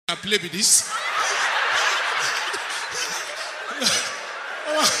play with this.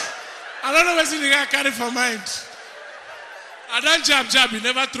 I don't know what's in the guy carry for mind. I don't jab, you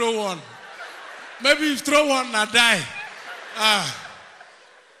never throw one. Maybe if throw one, I die.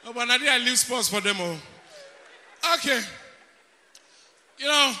 But I leave sports for them all. Okay. You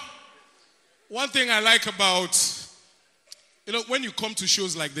know, one thing I like about, when you come to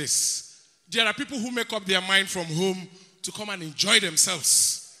shows like this, there are people who make up their mind from home to come and enjoy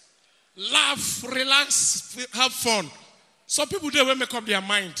themselves. Laugh, relax, have fun. Some people there will make up their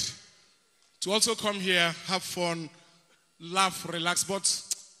mind to also come here, have fun, laugh, relax. But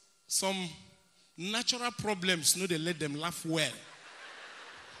some natural problems, they let them laugh well.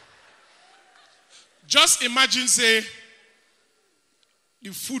 Just imagine, say,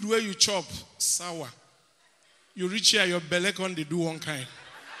 the food where you chop, sour. You reach here, your belly can they do one kind.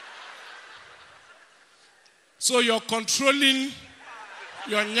 So you're controlling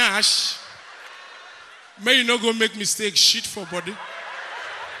your nyash. May you not go make mistakes, shit for body.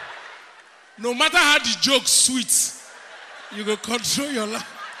 No matter how the joke sweet, you go control your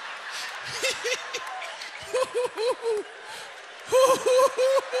life.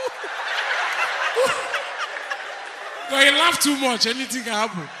 When you laugh too much, anything can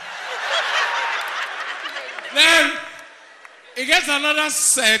happen. Then it gets another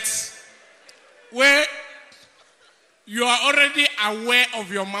set where you are already aware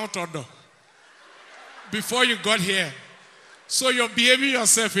of your mouth odor before you got here. So you're behaving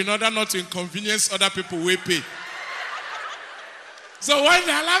yourself in order not to inconvenience other people who pay. So when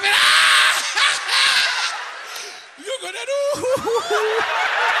they're laughing, you're gonna do.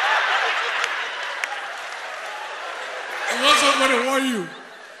 What's somebody warn you?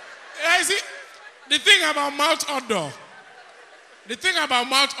 Yeah, see, the thing about mouth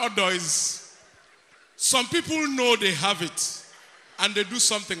odor is some people know they have it and they do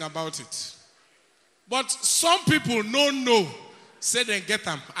something about it. But some people no, say they get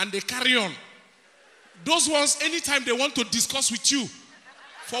them and they carry on. Those ones, anytime they want to discuss with you,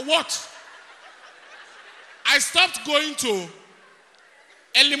 for what? I stopped going to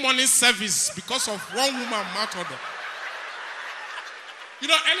early morning service because of one woman mouth odor.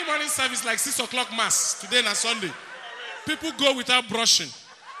 Early morning service like 6 o'clock mass, today and Sunday. People go without brushing.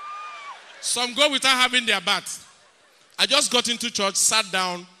 Some go without having their bath. I just got into church, sat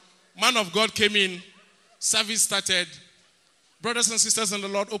down. Man of God came in. Service started. Brothers and sisters in the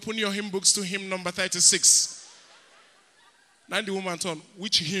Lord, open your hymn books to hymn number 36. Now the woman turned,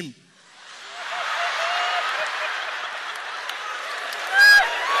 which hymn?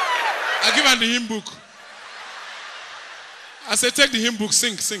 I give her the hymn book. I said, take the hymn book,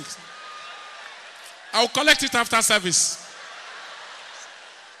 sing. I'll collect it after service.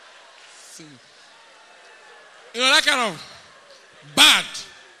 Sing. That kind of bad.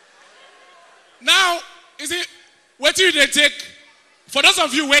 Now, what do they take? For those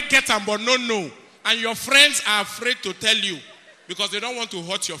of you who get them but no, and your friends are afraid to tell you because they don't want to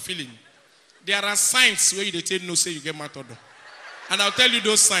hurt your feeling. There are signs where they take no, say you get mouth odor. And I'll tell you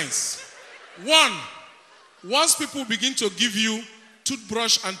those signs. One, once people begin to give you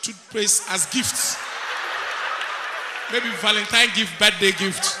toothbrush and toothpaste as gifts, maybe Valentine gift, birthday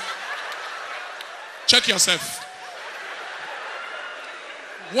gift, check yourself.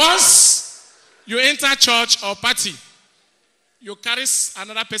 Once you enter church or party, you carry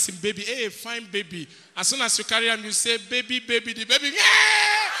another person, baby, hey, fine baby. As soon as you carry him, you say, baby, the baby,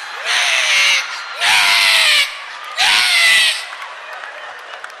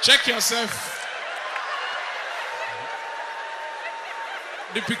 check yourself.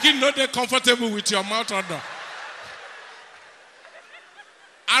 The pikin not they comfortable with your mouth odor.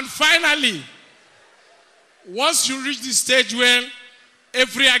 And finally, once you reach the stage where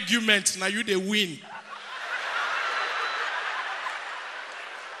every argument, now you they win.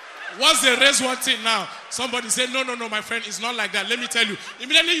 Once they raise one thing now, somebody say, no, my friend, it's not like that. Let me tell you.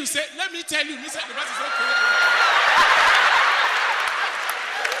 Immediately you say, let me tell you. You say, the person is okay.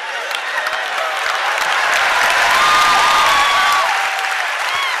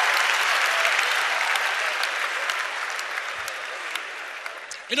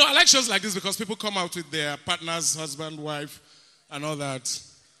 I like shows like this because people come out with their partners, husband, wife, and all that.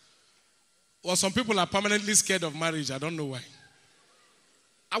 Well, some people are permanently scared of marriage. I don't know why.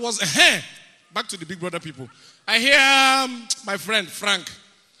 I was, back to the Big Brother people. I hear my friend, Frank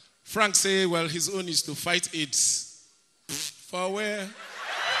say, well, his own is to fight AIDS. For where?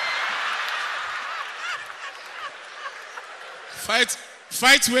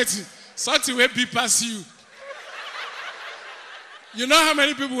 Fight waiting. Something will be past you. You know how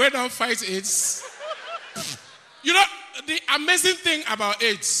many people who don't fight AIDS? the amazing thing about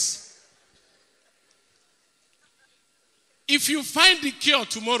AIDS, if you find the cure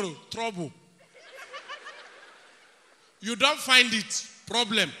tomorrow, trouble. You don't find it,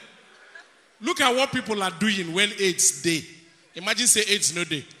 problem. Look at what people are doing when AIDS day. Imagine say AIDS no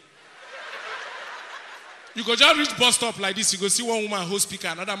day. You go just reach bus stop like this, you go see one woman host speaker,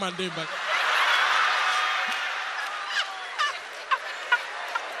 another man there back.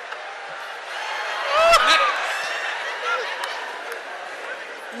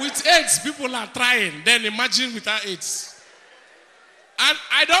 With AIDS, people are trying. Then imagine without AIDS. And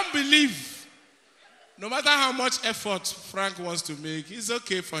I don't believe, no matter how much effort Frank wants to make, it's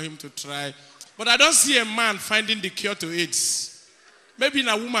okay for him to try. But I don't see a man finding the cure to AIDS. Maybe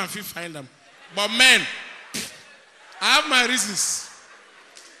a woman will find them. But men, I have my reasons.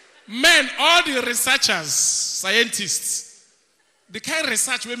 Men, all the researchers, scientists, the kind of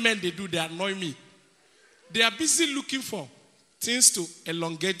research where men they do, they annoy me. They are busy looking for things to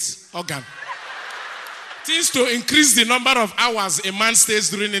elongate organ. Things to increase the number of hours a man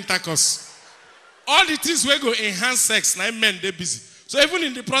stays during intercourse. All the things will go enhance sex, now men they busy. So even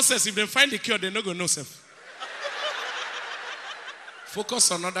in the process, if they find the cure, they're not going to know self.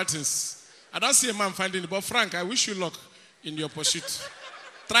 Focus on other things. I don't see a man finding it, but Frank, I wish you luck in your pursuit.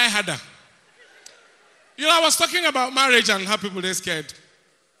 Try harder. You know, I was talking about marriage and how people are scared.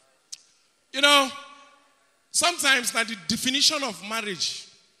 You know, sometimes now the definition of marriage,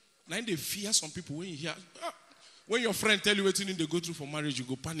 now they fear some people when you hear, when your friend tell you what you need to go through for marriage, you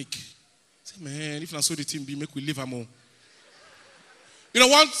go panic. Say, man, if not so the team be, make we leave them all. You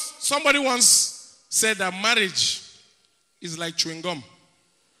know, somebody once said that marriage is like chewing gum.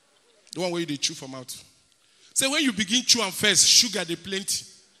 The one where they chew from out. Say when you begin chew and first, sugar they plenty.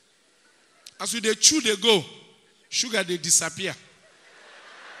 As you they chew, they go. Sugar they disappear.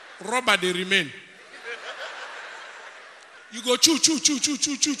 Rubber they remain. You go chew.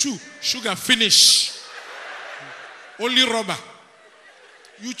 Sugar finish. Only rubber.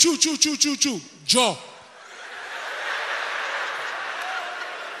 You chew. Jaw.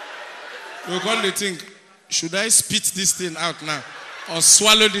 You call the thing, should I spit this thing out now? Or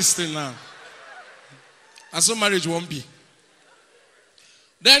swallow this thing now? And so marriage won't be.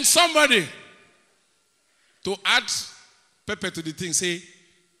 Then somebody, to add pepper to the thing, say,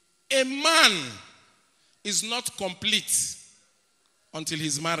 a man is not complete until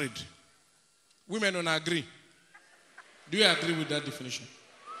he's married. Women don't agree. Do you agree with that definition?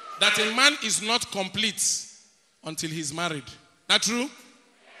 That a man is not complete until he's married. Not true?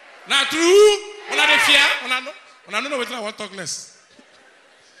 Not true? Una de fear? Una know what I want to talk next.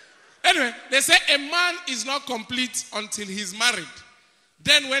 Anyway, they say a man is not complete until he's married.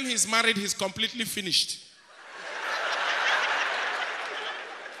 Then when he's married, he's completely finished.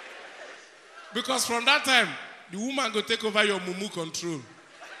 Because from that time, the woman will take over your mumu control.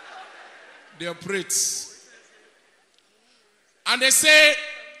 They operate. And they say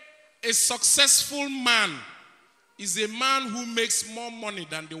a successful man is a man who makes more money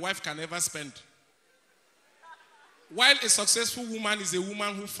than the wife can ever spend. While a successful woman is a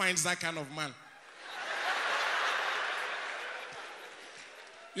woman who finds that kind of man.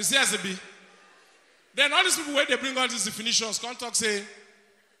 You see as it be? Then all these people, when they bring all these definitions, come talk say,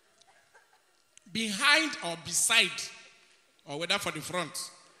 behind or beside, or whether for the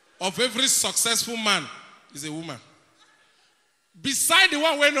front, of every successful man is a woman. Beside the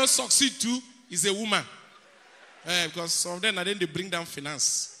one where not succeed to is a woman. Because some of them, and then they bring down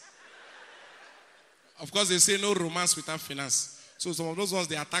finance. Of course, they say no romance without finance. So some of those ones,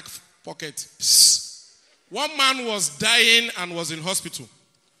 they attack pocket. Psst. One man was dying and was in hospital.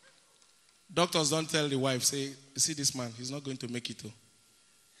 Doctors don't tell the wife, say, you see this man, he's not going to make it.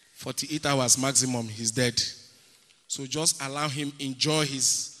 48 hours maximum, he's dead. So just allow him enjoy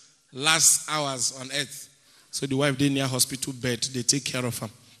his last hours on earth. So the wife, they near hospital bed, they take care of him.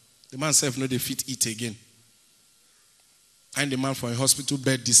 The man self know they fit eat again. And the man from a hospital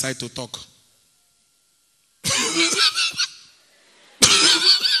bed decide to talk.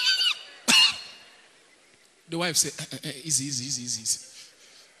 The wife say, easy.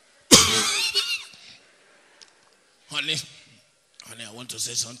 Honey, I want to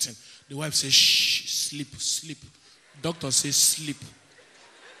say something. The wife says, shh, sleep. Doctor says, sleep.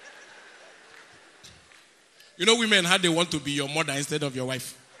 You know women, how they want to be your mother instead of your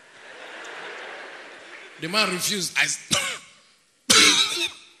wife. The man refused.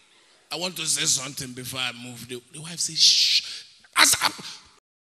 I want to say something before I move. The wife says, shh.